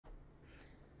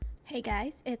Hey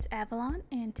guys, it's Avalon,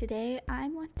 and today I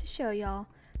want to show y'all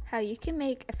how you can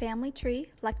make a family tree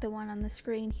like the one on the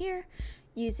screen here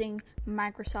using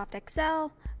Microsoft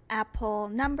Excel, Apple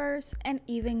Numbers, and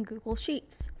even Google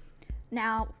Sheets.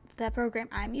 Now, the program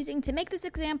I'm using to make this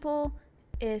example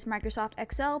is Microsoft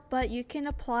Excel, but you can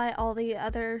apply all the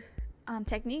other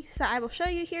techniques that I will show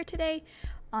you here today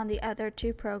on the other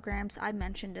two programs I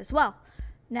mentioned as well.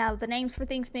 Now, the names for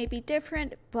things may be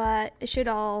different, but it should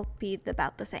all be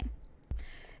about the same.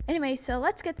 Anyway, so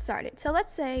let's get started. So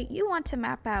let's say you want to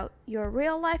map out your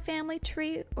real life family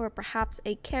tree or perhaps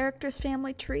a character's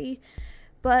family tree,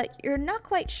 but you're not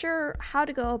quite sure how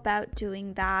to go about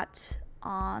doing that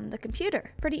on the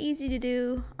computer. Pretty easy to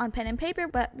do on pen and paper,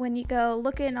 but when you go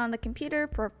looking on the computer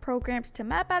for programs to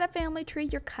map out a family tree,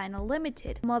 you're kind of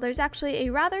limited. Well, there's actually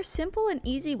a rather simple and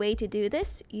easy way to do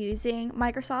this using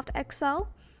Microsoft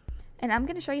Excel, and I'm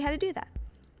going to show you how to do that.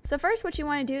 So first, what you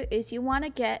want to do is you want to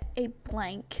get a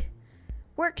blank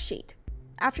worksheet.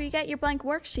 After you get your blank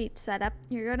worksheet set up,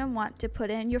 you're going to want to put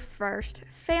in your first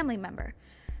family member.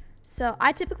 So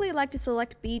I typically like to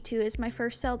select B2 as my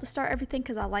first cell to start everything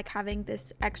because I like having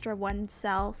this extra one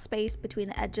cell space between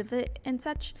the edge of it and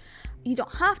such. You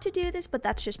don't have to do this, but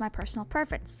that's just my personal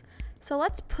preference. So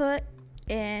let's put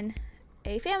in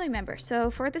a family member.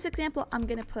 So for this example, I'm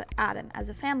going to put Adam as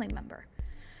a family member.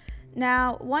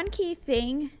 Now, one key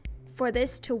thing for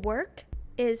this to work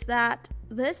is that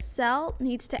this cell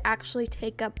needs to actually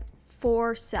take up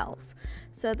 4 cells.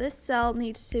 So this cell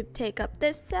needs to take up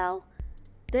this cell,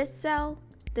 this cell,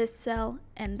 this cell,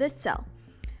 and this cell.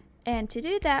 And to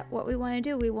do that, what we want to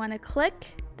do, we want to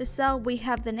click the cell we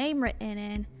have the name written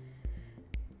in,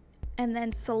 and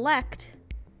then select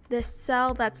this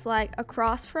cell that's like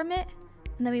across from it.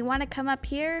 And then we want to come up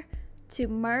here to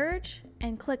merge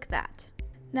and click that.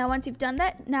 Now once you've done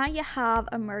that, now you have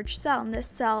a merged cell, and this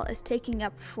cell is taking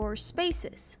up 4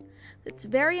 spaces. It's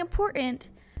very important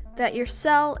that your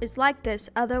cell is like this,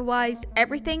 otherwise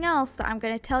everything else that I'm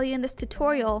going to tell you in this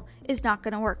tutorial is not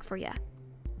going to work for you.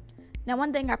 Now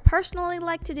one thing I personally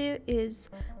like to do is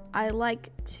I like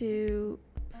to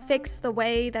fix the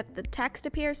way that the text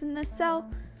appears in this cell.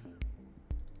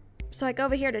 So I go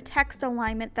over here to text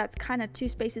alignment, that's kind of 2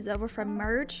 spaces over from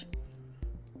merge,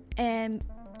 and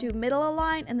do middle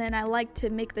align, and then I like to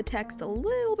make the text a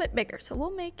little bit bigger, so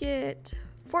we'll make it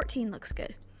 14 looks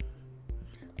good.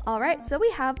 Alright, so we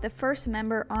have the first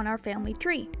member on our family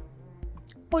tree.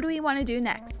 What do we want to do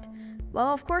next?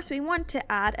 Well, of course we want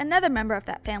to add another member of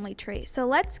that family tree, so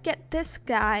let's get this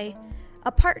guy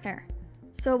a partner.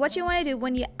 So what you want to do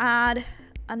when you add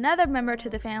another member to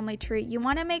the family tree, you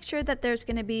want to make sure that there's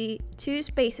going to be 2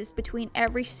 spaces between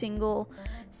every single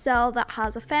cell that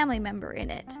has a family member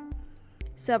in it.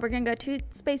 So we're going to go 2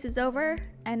 spaces over,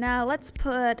 and now let's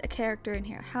put a character in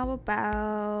here. How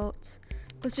about,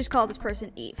 let's just call this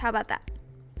person Eve. How about that?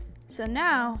 So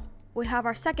now we have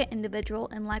our second individual,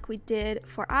 and like we did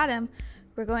for Adam,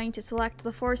 we're going to select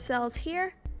the 4 cells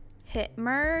here, hit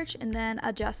merge, and then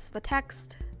adjust the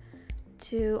text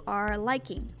to our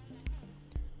liking.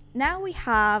 Now we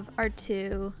have our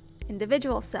 2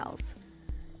 individual cells.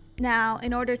 Now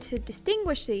in order to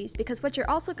distinguish these, because what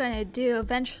you're also going to do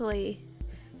eventually,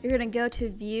 you're going to go to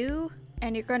view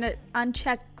and you're going to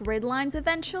uncheck grid lines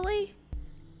eventually,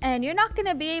 and you're not going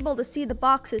to be able to see the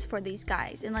boxes for these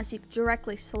guys unless you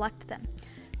directly select them.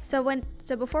 So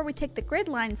before we take the grid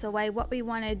lines away, what we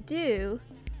want to do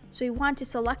is we want to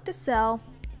select a cell,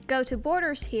 go to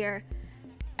borders here,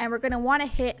 and we're going to want to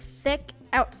hit thick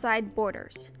outside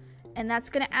borders, and that's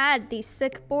going to add these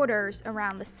thick borders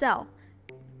around the cell.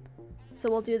 So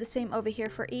we'll do the same over here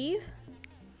for Eve.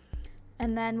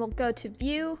 And then we'll go to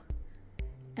view,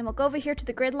 and we'll go over here to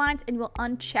the grid lines, and we'll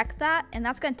uncheck that, and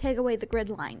that's going to take away the grid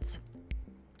lines.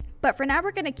 But for now,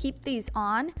 we're going to keep these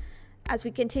on as we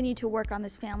continue to work on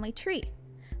this family tree.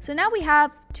 So now we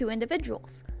have 2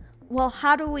 individuals. Well,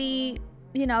 how do we,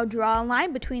 draw a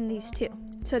line between these 2?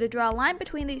 So to draw a line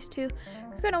between these 2,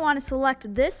 we're going to want to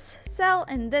select this cell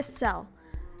and this cell.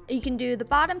 You can do the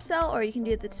bottom cell or you can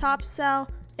do the top cell.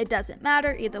 It doesn't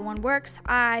matter, either one works.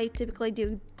 I typically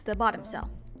do the bottom cell.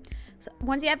 So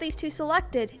once you have these 2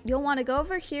 selected, you'll want to go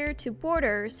over here to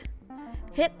borders,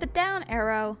 hit the down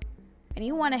arrow, and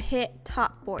you want to hit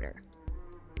top border.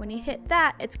 When you hit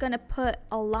that, it's going to put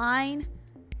a line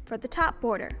for the top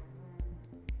border.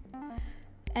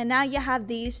 And now you have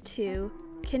these 2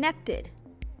 connected.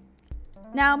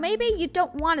 Now maybe you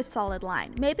don't want a solid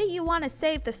line. Maybe you want to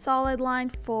save the solid line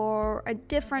for a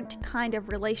different kind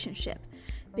of relationship,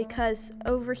 because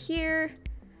over here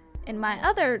In my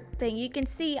other thing, you can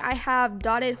see I have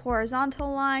dotted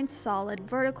horizontal lines, solid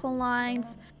vertical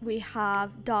lines. We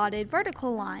have dotted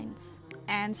vertical lines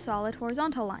and solid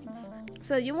horizontal lines.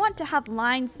 So you want to have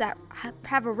lines that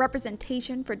have a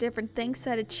representation for different things,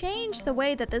 so to change the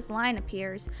way that this line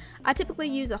appears, I typically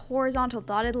use a horizontal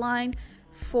dotted line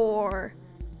for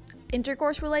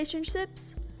intercourse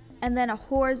relationships, and then a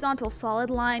horizontal solid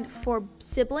line for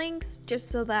siblings, just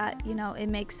so that, you know, it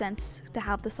makes sense to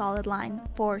have the solid line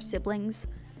for siblings,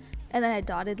 and then a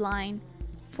dotted line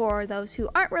for those who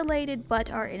aren't related but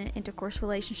are in an intercourse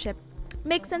relationship.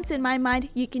 Makes sense in my mind.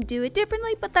 You can do it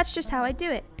differently, but that's just how I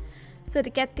do it. So to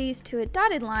get these to a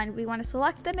dotted line, we want to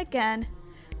select them again,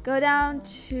 go down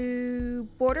to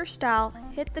border style,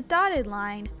 hit the dotted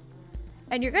line,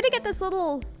 and you're going to get this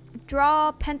little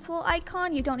draw pencil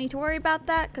icon. You don't need to worry about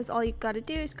that, because all you got to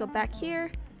do is go back here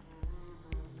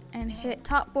and hit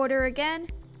top border again,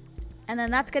 and then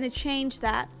that's going to change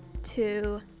that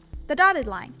to the dotted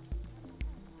line.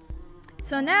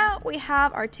 So now we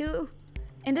have our two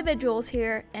individuals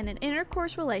here in an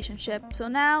intercourse relationship, so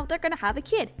now they're going to have a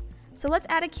kid. So let's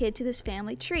add a kid to this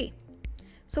family tree.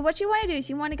 So what you want to do is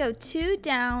you want to go 2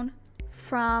 down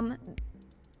from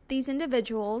these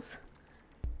individuals,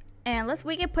 and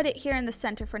we can put it here in the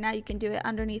center for now. You can do it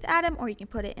underneath Adam, or you can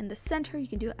put it in the center. You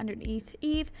can do it underneath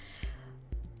Eve.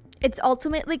 It's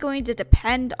ultimately going to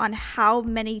depend on how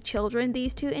many children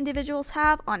these two individuals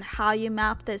have, on how you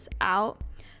map this out.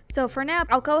 So for now,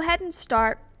 I'll go ahead and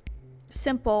start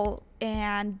simple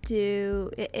and do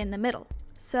it in the middle.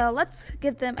 So let's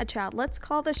give them a child. Let's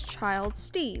call this child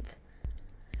Steve.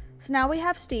 So now we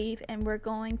have Steve, and we're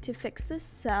going to fix this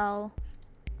cell.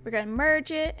 We're going to merge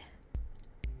it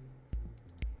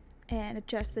and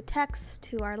adjust the text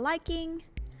to our liking.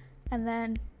 And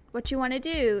then what you want to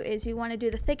do is you want to do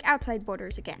the thick outside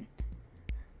borders again.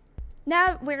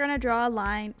 Now we're going to draw a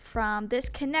line from this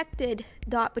connected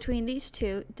dot between these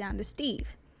two down to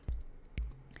Steve.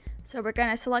 So we're going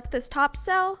to select this top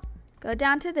cell, go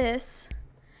down to this,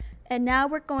 and now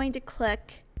we're going to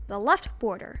click the left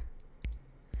border.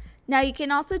 Now you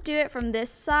can also do it from this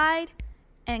side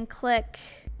and click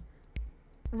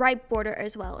right border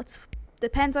as well. It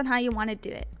depends on how you want to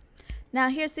do it. Now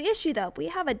here's the issue though. We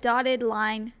have a dotted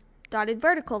line, dotted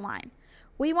vertical line.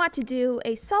 We want to do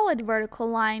a solid vertical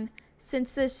line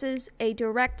since this is a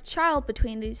direct child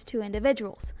between these two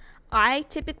individuals. I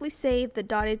typically save the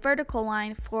dotted vertical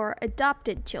line for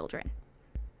adopted children.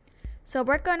 So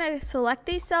we're going to select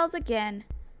these cells again,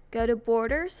 go to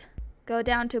borders, go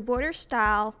down to border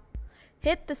style,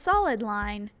 hit the solid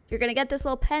line. You're going to get this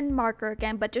little pen marker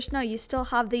again, but just know you still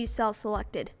have these cells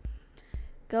selected.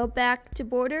 Go back to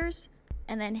borders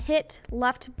and then hit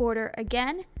left border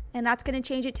again, and that's going to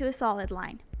change it to a solid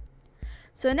line.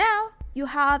 So now you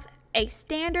have a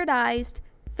standardized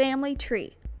family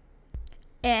tree,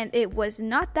 and it was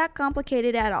not that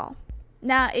complicated at all.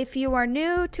 Now, if you are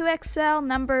new to Excel,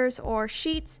 numbers, or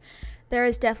sheets, there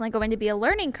is definitely going to be a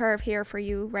learning curve here for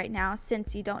you right now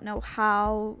since you don't know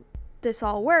how this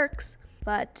all works.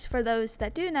 But for those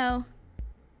that do know,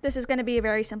 this is going to be a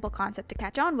very simple concept to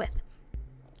catch on with.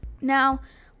 Now,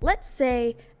 let's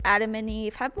say Adam and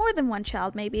Eve have more than one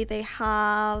child. Maybe they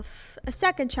have a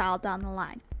second child down the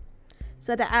line.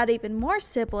 So to add even more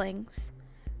siblings,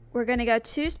 we're going to go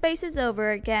 2 spaces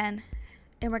over again,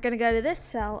 and we're going to go to this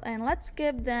cell, and let's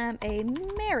give them a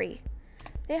Mary.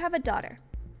 They have a daughter.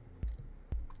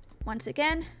 Once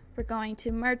again, we're going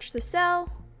to merge the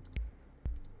cell,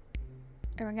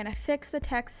 and we're going to fix the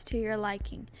text to your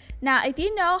liking. Now, if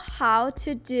you know how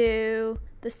to do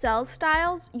the cell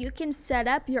styles, you can set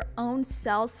up your own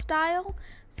cell style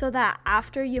so that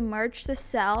after you merge the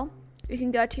cell, you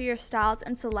can go to your styles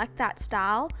and select that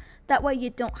style. That way you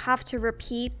don't have to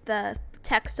repeat the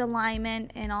text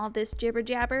alignment and all this jibber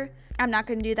jabber. I'm not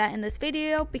going to do that in this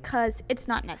video because it's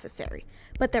not necessary,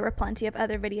 but there are plenty of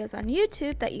other videos on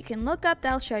YouTube that you can look up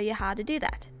that'll show you how to do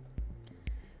that.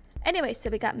 Anyway, so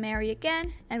we got Mary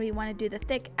again, and we want to do the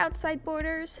thick outside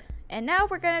borders, and now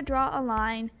we're going to draw a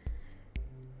line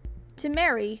to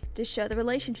Mary to show the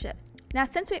relationship. Now,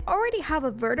 since we already have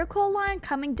a vertical line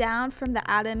coming down from the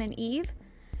Adam and Eve,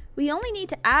 we only need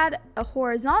to add a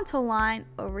horizontal line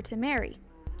over to Mary.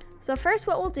 So first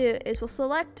what we'll do is we'll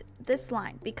select this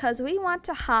line because we want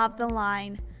to have the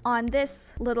line on this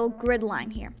little grid line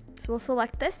here. So we'll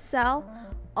select this cell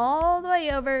all the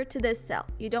way over to this cell.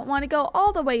 You don't want to go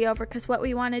all the way over because what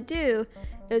we want to do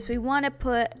is we want to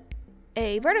put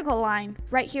a vertical line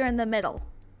right here in the middle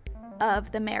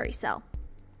of the Mary cell.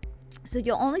 So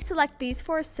you'll only select these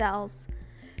 4 cells,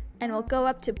 and we'll go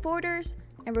up to borders,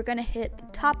 and we're going to hit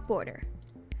the top border.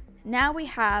 Now we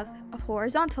have a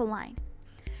horizontal line.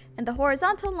 And the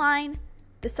horizontal line,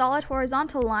 the solid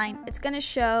horizontal line, it's going to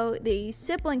show the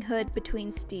siblinghood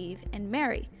between Steve and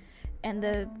Mary. And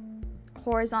the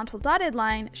horizontal dotted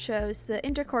line shows the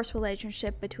intercourse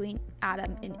relationship between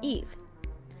Adam and Eve.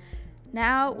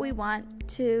 Now we want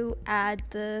to add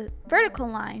the vertical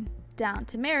line down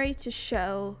to Mary to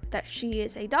show that she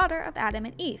is a daughter of Adam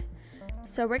and Eve.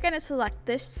 So we're going to select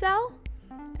this cell,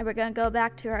 and we're going to go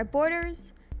back to our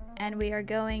borders, and we are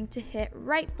going to hit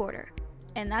right border.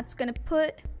 And that's going to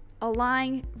put a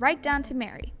line right down to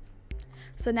Mary.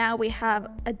 So now we have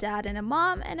a dad and a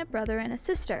mom and a brother and a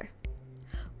sister.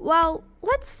 Well,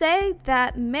 let's say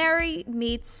that Mary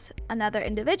meets another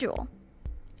individual,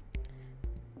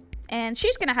 and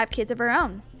she's going to have kids of her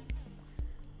own.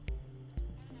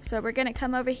 So we're going to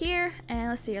come over here, and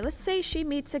let's see here. Let's say she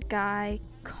meets a guy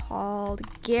called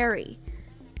Gary.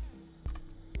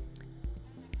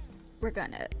 We're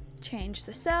going to change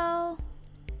the cell,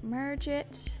 merge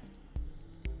it,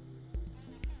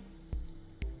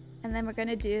 and then we're going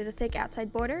to do the thick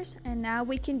outside borders, and now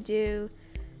we can do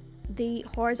the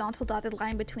horizontal dotted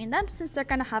line between them since they're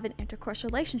going to have an intercourse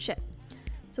relationship.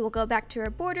 So we'll go back to our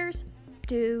borders,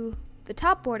 do the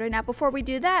top border. Now before we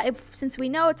do that, since we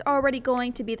know it's already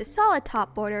going to be the solid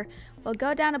top border, we'll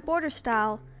go down to border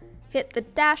style, hit the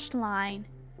dashed line,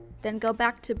 then go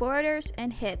back to borders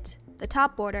and hit the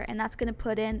top border, and that's going to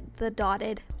put in the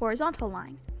dotted horizontal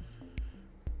line.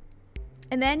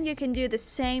 And then you can do the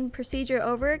same procedure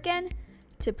over again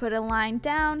to put a line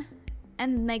down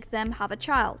and make them have a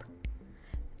child.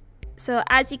 So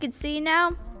as you can see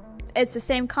now, it's the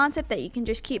same concept that you can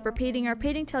just keep repeating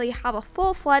till you have a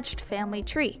full-fledged family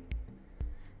tree.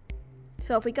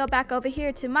 So if we go back over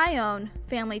here to my own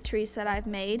family trees that I've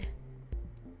made,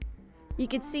 you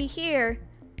can see here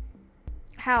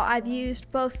how I've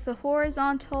used both the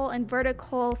horizontal and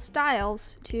vertical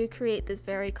styles to create this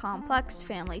very complex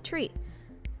family tree.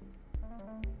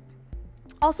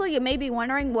 Also, you may be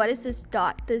wondering, what is this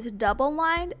dot, this double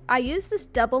line? I use this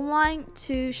double line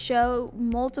to show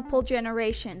multiple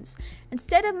generations.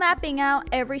 Instead of mapping out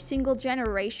every single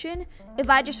generation, if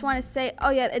I just want to say,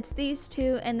 oh yeah, it's these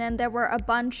two, and then there were a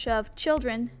bunch of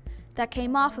children that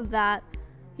came off of that,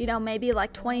 you know, maybe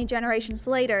like 20 generations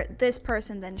later, this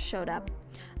person then showed up.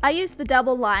 I use the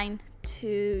double line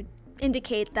to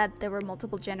indicate that there were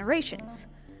multiple generations.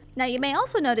 Now you may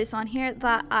also notice on here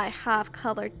that I have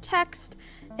colored text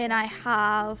and I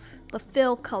have the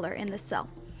fill color in the cell.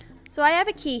 So I have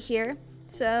a key here.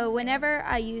 So whenever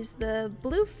I use the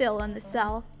blue fill in the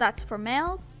cell, that's for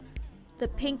males. The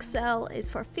pink cell is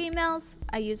for females.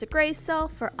 I use a gray cell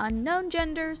for unknown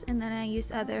genders, and then I use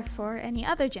other for any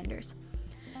other genders.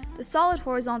 The solid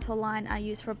horizontal line I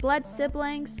use for blood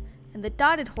siblings, and the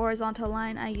dotted horizontal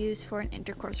line I use for an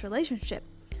intercourse relationship.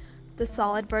 The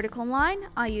solid vertical line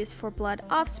I use for blood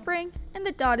offspring, and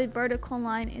the dotted vertical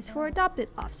line is for adopted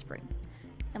offspring.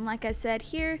 And like I said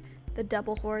here, the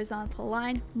double horizontal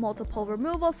line, multiple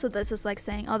removal, so this is like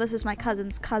saying, oh, this is my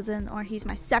cousin's cousin, or he's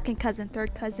my second cousin,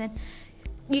 third cousin.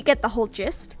 You get the whole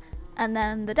gist. And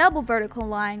then the double vertical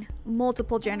line,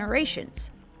 multiple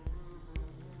generations.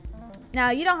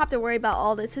 Now you don't have to worry about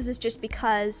all this. This is just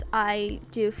because I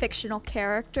do fictional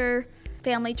character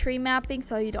family tree mapping,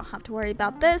 so you don't have to worry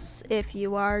about this if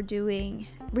you are doing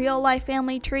real life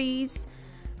family trees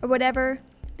or whatever.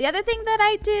 The other thing that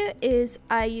I do is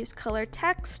I use color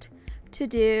text to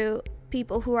do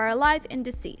people who are alive and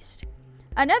deceased.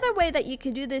 Another way that you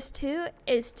can do this too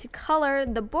is to color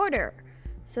the border.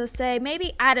 So say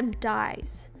maybe Adam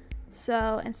dies.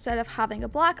 So instead of having a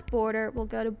black border, we'll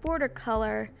go to border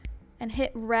color and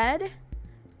hit red.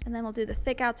 And then we'll do the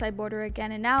thick outside border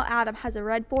again, and now Adam has a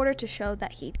red border to show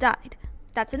that he died.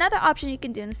 That's another option you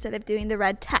can do instead of doing the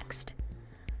red text.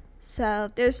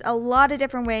 So there's a lot of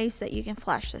different ways that you can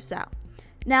flesh this out.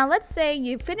 Now let's say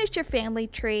you've finished your family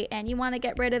tree and you want to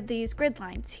get rid of these grid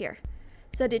lines here.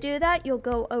 So to do that, you'll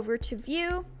go over to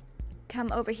view, come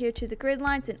over here to the grid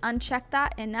lines and uncheck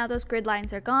that, and now those grid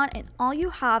lines are gone and all you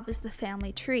have is the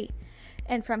family tree.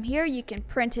 And from here you can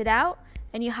print it out,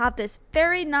 and you have this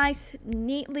very nice,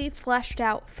 neatly fleshed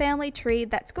out family tree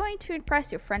that's going to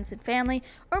impress your friends and family,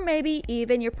 or maybe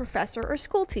even your professor or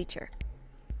school teacher.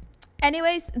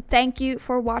 Anyways, thank you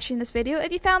for watching this video.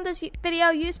 If you found this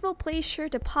video useful, please sure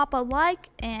to pop a like,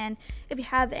 and if you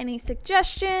have any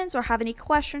suggestions or have any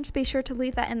questions, be sure to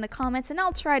leave that in the comments and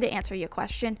I'll try to answer your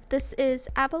question. This is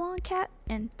Avalon Cat,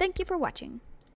 and thank you for watching.